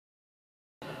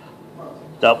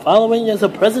The following is a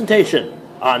presentation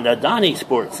on the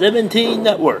Donniesport 17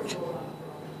 network.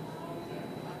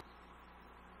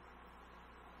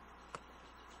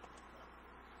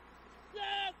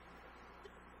 Yes!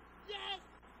 Yes!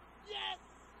 Yes!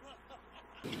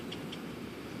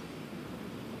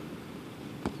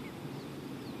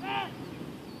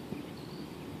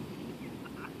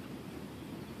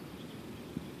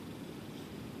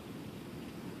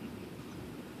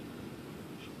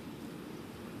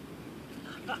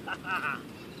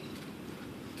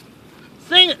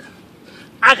 Sing it!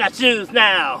 I got shoes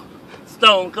now.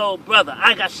 Stone Cold Brother,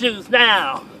 I got shoes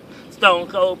now. Stone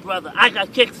Cold Brother, I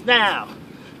got kicks now.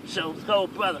 Stone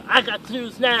Cold Brother, I got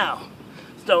shoes now.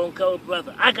 Stone Cold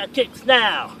Brother, I got kicks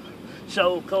now.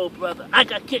 Stone Cold Brother, I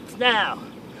got kicks now.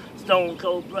 Stone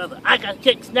Cold Brother, I got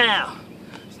kicks now.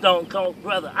 Stone Cold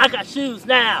Brother, I got shoes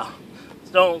now.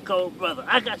 Stone Cold Brother,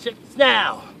 I got kicks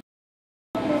now.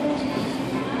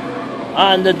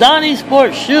 On the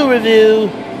Donniesport shoe review,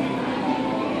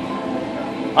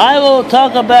 I will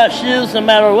talk about shoes no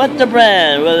matter what the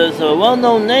brand, whether it's a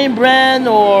well-known name brand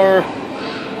or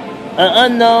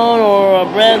an unknown or a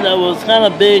brand that was kind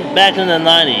of big back in the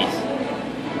 90s.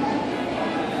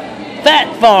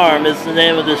 Phat Farm is the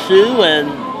name of the shoe and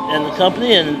the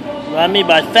company, and what I mean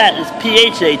by Phat is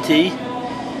P-H-A-T.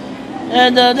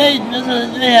 And they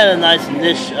had a nice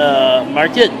niche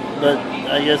market, but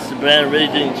I guess the brand really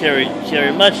didn't carry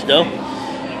much though.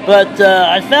 But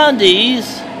I found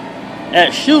these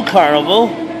at Shoe Carnival,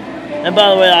 and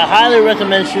by the way, I highly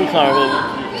recommend Shoe Carnival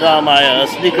to all my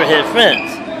sneakerhead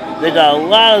friends. They got a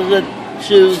lot of good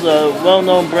shoes,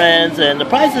 well-known brands, and the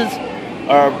prices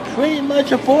are pretty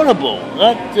much affordable.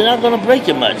 They're not going to break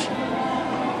you much.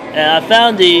 And I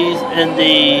found these in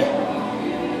the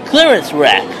clearance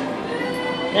rack,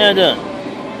 or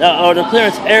the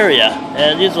clearance area,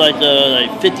 and these are like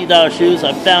 $50 shoes.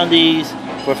 I found these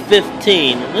for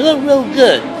 $15. They look real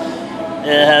good.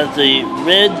 It has the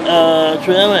red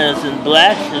trim and it's in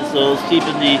black, and so it's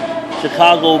keeping the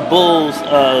Chicago Bulls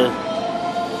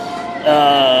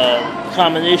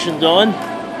combination going.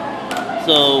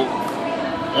 So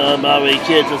my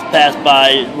kids just passed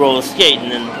by roller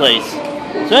skating in place.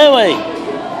 So anyway,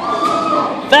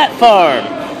 Phat Farm,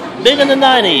 big in the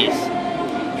 90s.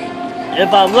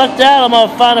 If I'm lucked out, I'm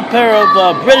gonna find a pair of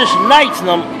British Knights,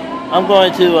 and I'm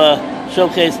going to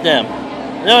showcase them.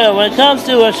 Anyway, when it comes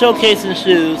to showcasing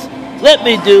shoes, let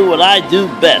me do what I do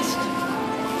best.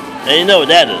 And you know what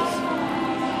that is.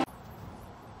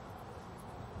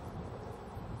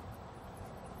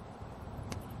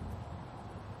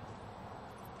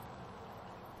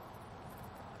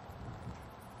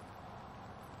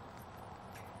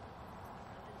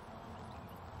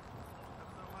 That's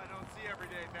something I don't see every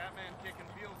day, Batman kicking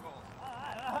field goals.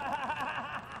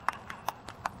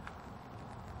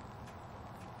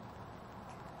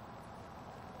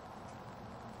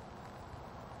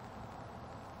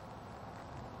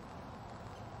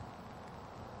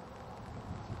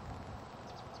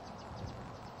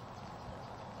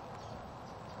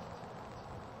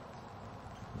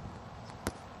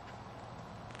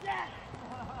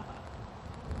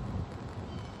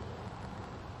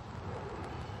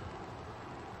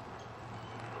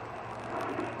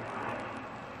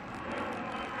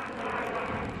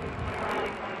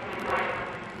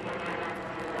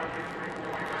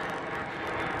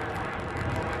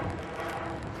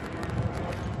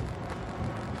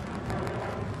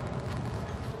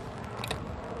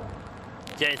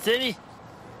 Can you see me?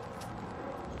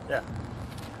 Yeah.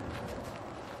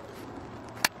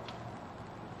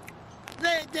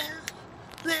 Lay it down,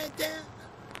 lay it down,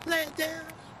 lay it down,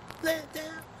 lay it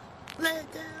down, lay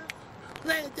it down,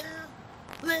 lay it down,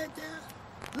 lay it down,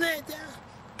 lay it down.